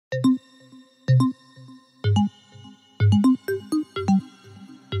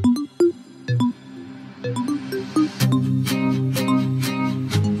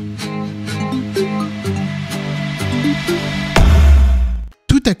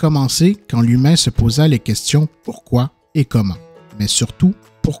commencé quand l'humain se posa les questions pourquoi et comment, mais surtout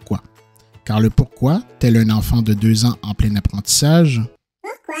pourquoi. Car le pourquoi, tel un enfant de 2 ans en plein apprentissage.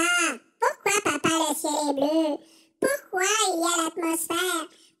 Pourquoi? Pourquoi, papa, le ciel est bleu? Pourquoi il y a l'atmosphère?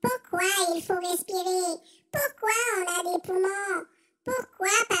 Pourquoi il faut respirer? Pourquoi on a des poumons? Pourquoi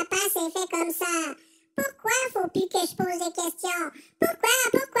papa s'est fait comme ça? Pourquoi faut plus que je pose des questions? Pourquoi?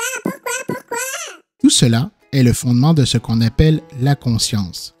 Tout cela est le fondement de ce qu'on appelle la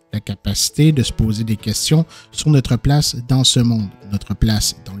conscience, la capacité de se poser des questions sur notre place dans ce monde, notre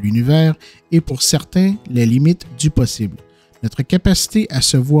place dans l'univers et pour certains, les limites du possible. Notre capacité à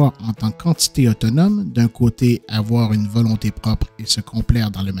se voir en tant qu'entité autonome, d'un côté avoir une volonté propre et se complaire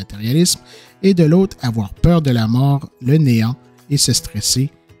dans le matérialisme, et de l'autre avoir peur de la mort, le néant et se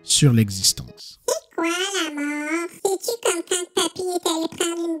stresser sur l'existence. C'est quoi la mort? C'est-tu comme quand papy est allé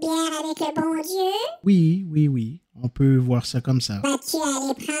prendre une bière avec le bon Dieu? Oui, on peut voir ça comme ça. Vas-tu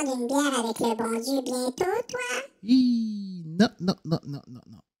aller prendre une bière avec le bon Dieu bientôt, toi? Non.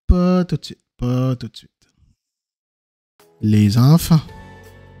 Pas tout de suite. Les enfants,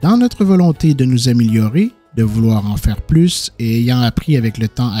 dans notre volonté de nous améliorer, de vouloir en faire plus et ayant appris avec le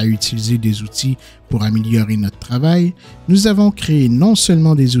temps à utiliser des outils pour améliorer notre travail, nous avons créé non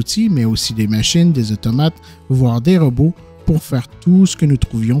seulement des outils, mais aussi des machines, des automates, voire des robots pour faire tout ce que nous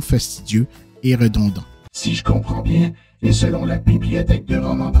trouvions fastidieux et redondant. Si je comprends bien, et selon la bibliothèque de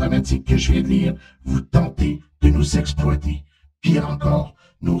romans dramatiques que je viens de lire, vous tentez de nous exploiter. Pire encore,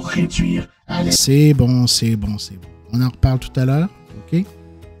 nous réduire à la... C'est bon. On en reparle tout à l'heure, OK?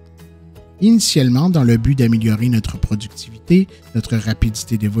 Initialement, dans le but d'améliorer notre productivité, notre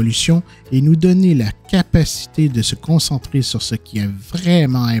rapidité d'évolution et nous donner la capacité de se concentrer sur ce qui est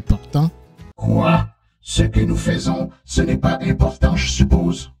vraiment important. Quoi? Ce que nous faisons, ce n'est pas important, je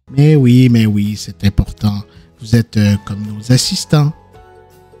suppose. Mais oui, c'est important. Vous êtes comme nos assistants.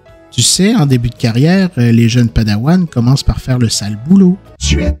 Tu sais, en début de carrière, les jeunes padawans commencent par faire le sale boulot.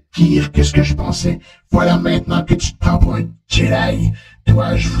 Tu es pire que ce que je pensais. Voilà maintenant que tu te prends pour un Jedi.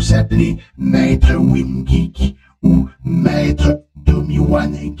 Dois-je vous appeler Maître Wingeek ou Maître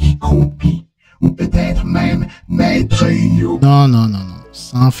Domiwan Geekopi ou peut-être même Maître Yo? Non,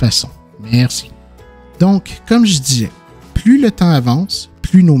 sans façon. Merci. Donc, comme je disais, plus le temps avance,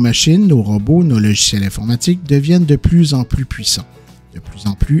 plus nos machines, nos robots, nos logiciels informatiques deviennent de plus en plus puissants, de plus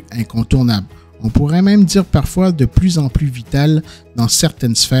en plus incontournables. On pourrait même dire parfois de plus en plus vital dans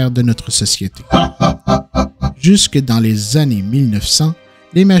certaines sphères de notre société. Jusque dans les années 1900,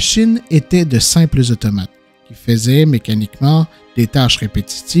 les machines étaient de simples automates qui faisaient mécaniquement des tâches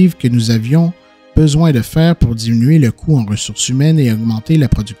répétitives que nous avions besoin de faire pour diminuer le coût en ressources humaines et augmenter la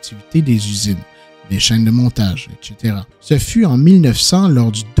productivité des usines, des chaînes de montage, etc. Ce fut en 1900,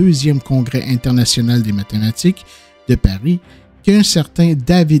 lors du 2e Congrès international des mathématiques de Paris, qu'un certain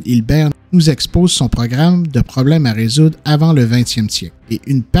David Hilbert nous expose son programme de problèmes à résoudre avant le 20e siècle. Et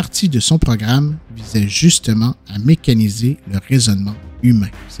une partie de son programme visait justement à mécaniser le raisonnement humain.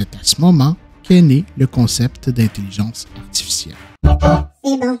 C'est à ce moment qu'est né le concept d'intelligence artificielle. Papa?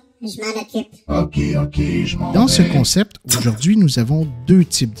 C'est bon, je m'en occupe. Ok, je m'en vais. Dans ce concept, aujourd'hui, nous avons 2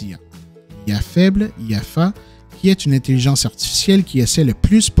 types d'IA. L'IA faible, IAFA, qui est une intelligence artificielle qui essaie le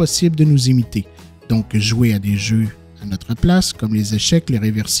plus possible de nous imiter, donc jouer à des jeux à notre place, comme les échecs, les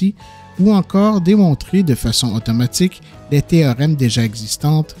réversis, ou encore démontrer de façon automatique les théorèmes déjà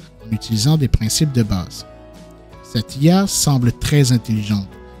existantes en utilisant des principes de base. Cette IA semble très intelligente,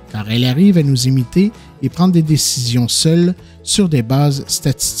 car elle arrive à nous imiter et prendre des décisions seule sur des bases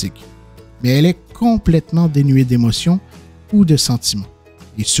statistiques. Mais elle est complètement dénuée d'émotions ou de sentiments.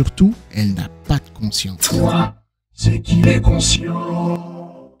 Et surtout, elle n'a pas de conscience. Quoi? C'est qu'il est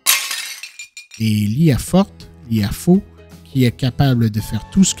conscient. Et l'IA forte, l'IA faux, qui est capable de faire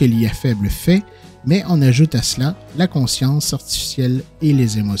tout ce que l'IA faible fait, mais on ajoute à cela la conscience artificielle et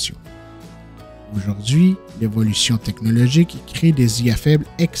les émotions. Aujourd'hui, l'évolution technologique crée des IA faibles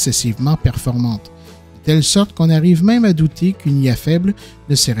excessivement performantes, de telle sorte qu'on arrive même à douter qu'une IA faible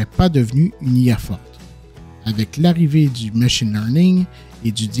ne serait pas devenue une IA forte. Avec l'arrivée du machine learning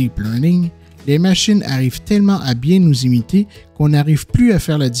et du deep learning, les machines arrivent tellement à bien nous imiter qu'on n'arrive plus à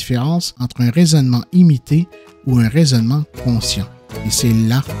faire la différence entre un raisonnement imité ou un raisonnement conscient. Et c'est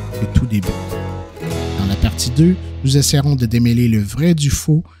là que tout débute. Dans la partie 2, nous essaierons de démêler le vrai du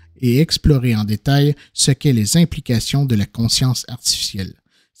faux et explorer en détail ce qu'est les implications de la conscience artificielle.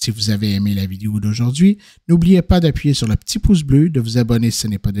 Si vous avez aimé la vidéo d'aujourd'hui, n'oubliez pas d'appuyer sur le petit pouce bleu, de vous abonner si ce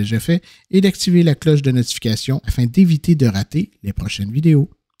n'est pas déjà fait et d'activer la cloche de notification afin d'éviter de rater les prochaines vidéos.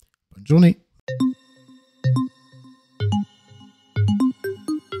 Bonne journée!